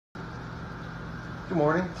Good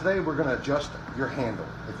morning. Today we're going to adjust your handle.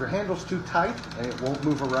 If your handle's too tight and it won't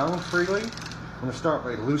move around freely, I'm going to start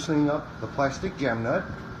by loosening up the plastic jam nut.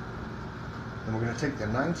 Then we're going to take the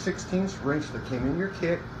 9/16 wrench that came in your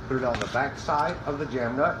kit, put it on the back side of the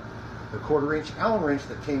jam nut. The 1/4 inch Allen wrench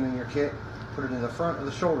that came in your kit, put it in the front of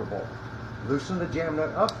the shoulder bolt. Loosen the jam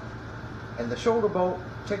nut up, and the shoulder bolt,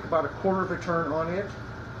 take about 1/4 of a turn on it.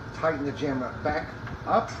 Tighten the jam nut back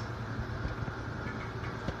up.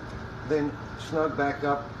 Then snug back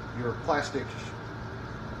up your plastic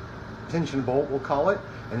tension bolt, we'll call it,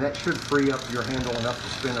 and that should free up your handle enough to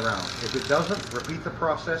spin around. If it doesn't, repeat the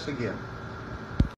process again.